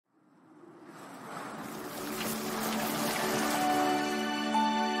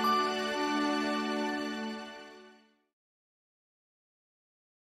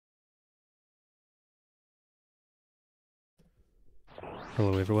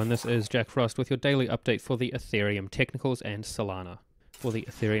Hello everyone, this is Jack Frost with your daily update for the Ethereum Technicals and Solana. For the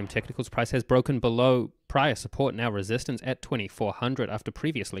Ethereum Technicals, price has broken below prior support, now resistance at 2400 after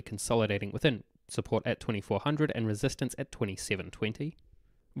previously consolidating within support at 2400 and resistance at 2720.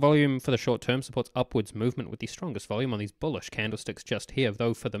 Volume for the short term supports upwards movement with the strongest volume on these bullish candlesticks just here,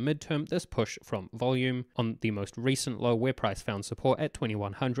 though for the midterm this push from volume on the most recent low where price found support at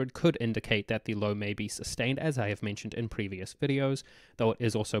 2100 could indicate that the low may be sustained, as I have mentioned in previous videos, though it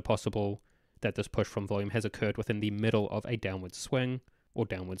is also possible that this push from volume has occurred within the middle of a downwards swing or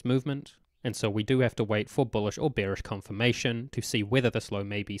downwards movement, and so we do have to wait for bullish or bearish confirmation to see whether this low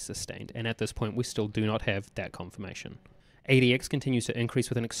may be sustained, and at this point we still do not have that confirmation. ADX continues to increase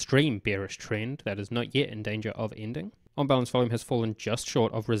with an extreme bearish trend that is not yet in danger of ending. On balance, volume has fallen just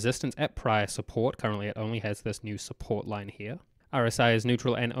short of resistance at prior support. Currently it only has this new support line here. RSI is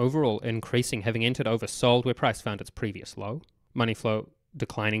neutral and overall increasing, having entered oversold where price found its previous low. Money flow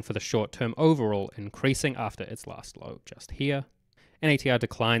declining for the short term, overall increasing after its last low just here. And ATR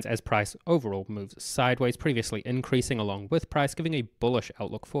declines as price overall moves sideways, previously increasing along with price, giving a bullish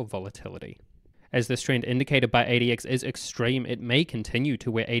outlook for volatility. As this trend indicated by ADX is extreme, it may continue to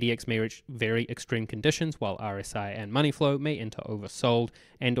where ADX may reach very extreme conditions while RSI and money flow may enter oversold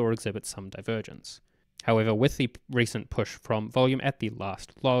and or exhibit some divergence. However, with the recent push from volume at the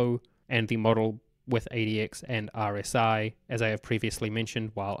last low and the model with ADX and RSI, as I have previously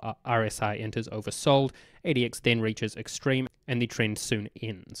mentioned, while RSI enters oversold, ADX then reaches extreme and the trend soon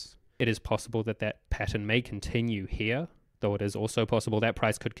ends. It is possible that that pattern may continue here, though it is also possible that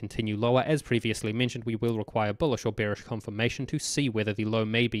price could continue lower. As previously mentioned, we will require bullish or bearish confirmation to see whether the low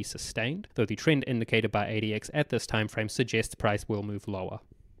may be sustained, though the trend indicated by ADX at this time frame suggests price will move lower.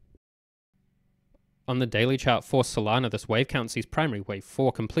 On the daily chart for Solana, this wave count sees primary wave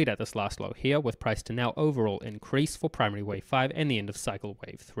 4 complete at this last low here, with price to now overall increase for primary wave 5 and the end of cycle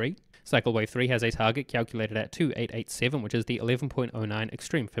wave 3. Cycle wave 3 has a target calculated at 2887, which is the 11.09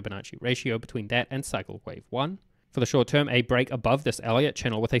 extreme Fibonacci ratio between that and cycle wave 1. For the short term, a break above this Elliott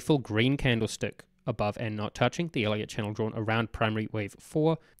channel with a full green candlestick above and not touching the Elliott channel drawn around primary wave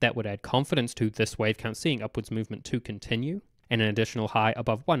 4, that would add confidence to this wave count seeing upwards movement to continue. And an additional high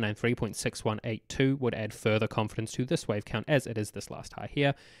above 193.6182 would add further confidence to this wave count, as it is this last high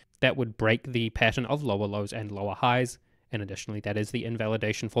here. That would break the pattern of lower lows and lower highs, and additionally that is the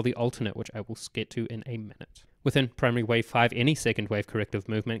invalidation for the alternate, which I will get to in a minute. Within primary wave 5, any second wave corrective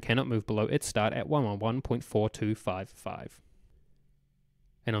movement cannot move below its start at 111.4255.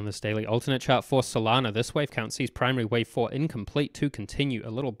 And on this daily alternate chart for Solana, this wave count sees primary wave 4 incomplete to continue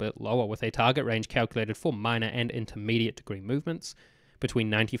a little bit lower, with a target range calculated for minor and intermediate degree movements between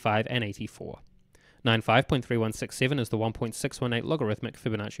 95 and 84. 95.3167 is the 1.618 logarithmic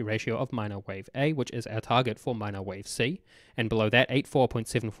Fibonacci ratio of minor wave A, which is our target for minor wave C, and below that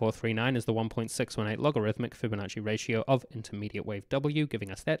 84.7439 is the 1.618 logarithmic Fibonacci ratio of intermediate wave W,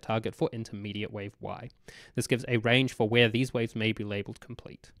 giving us that target for intermediate wave Y. This gives a range for where these waves may be labeled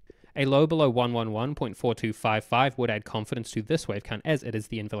complete. A low below 111.4255 would add confidence to this wave count, as it is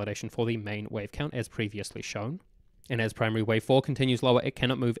the invalidation for the main wave count as previously shown. And as primary wave 4 continues lower, it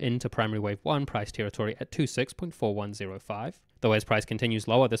cannot move into primary wave 1 price territory at 26.4105. Though as price continues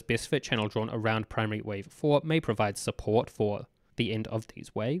lower, this best fit channel drawn around primary wave 4 may provide support for the end of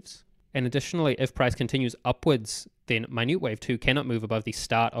these waves. And additionally, if price continues upwards, then minute wave 2 cannot move above the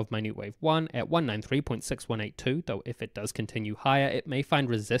start of minute wave 1 at 193.6182, though if it does continue higher, it may find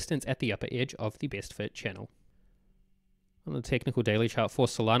resistance at the upper edge of the best fit channel. On the technical daily chart for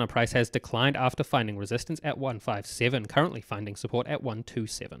Solana, price has declined after finding resistance at 157, currently finding support at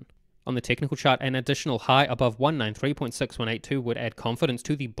 127. On the technical chart, an additional high above 193.6182 would add confidence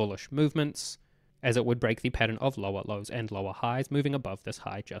to the bullish movements, as it would break the pattern of lower lows and lower highs, moving above this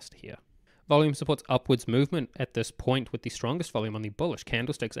high just here. Volume supports upwards movement at this point, with the strongest volume on the bullish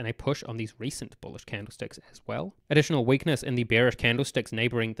candlesticks and a push on these recent bullish candlesticks as well. Additional weakness in the bearish candlesticks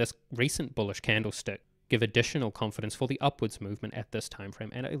neighboring this recent bullish candlestick give additional confidence for the upwards movement at this time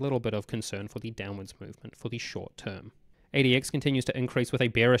frame, and a little bit of concern for the downwards movement for the short term. ADX continues to increase with a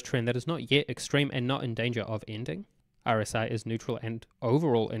bearish trend that is not yet extreme and not in danger of ending. RSI is neutral and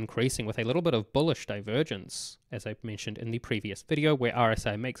overall increasing with a little bit of bullish divergence, as I mentioned in the previous video, where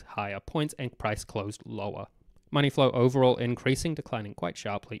RSI makes higher points and price closed lower. Money flow overall increasing, declining quite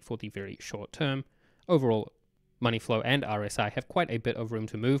sharply for the very short term. Overall, money flow and RSI have quite a bit of room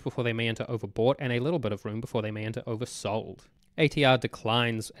to move before they may enter overbought, and a little bit of room before they may enter oversold. ATR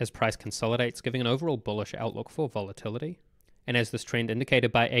declines as price consolidates, giving an overall bullish outlook for volatility. And as this trend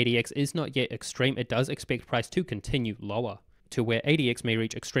indicated by ADX is not yet extreme, it does expect price to continue lower. to where ADX may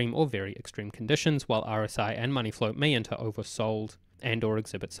reach extreme or very extreme conditions, while RSI and money flow may enter oversold and or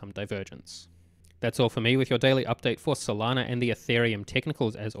exhibit some divergence. That's all for me with your daily update for Solana and the Ethereum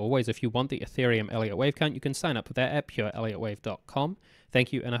technicals. As always, if you want the Ethereum Elliott Wave count, you can sign up for that at pureelliottwave.com.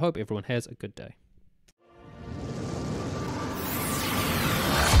 Thank you, and I hope everyone has a good day.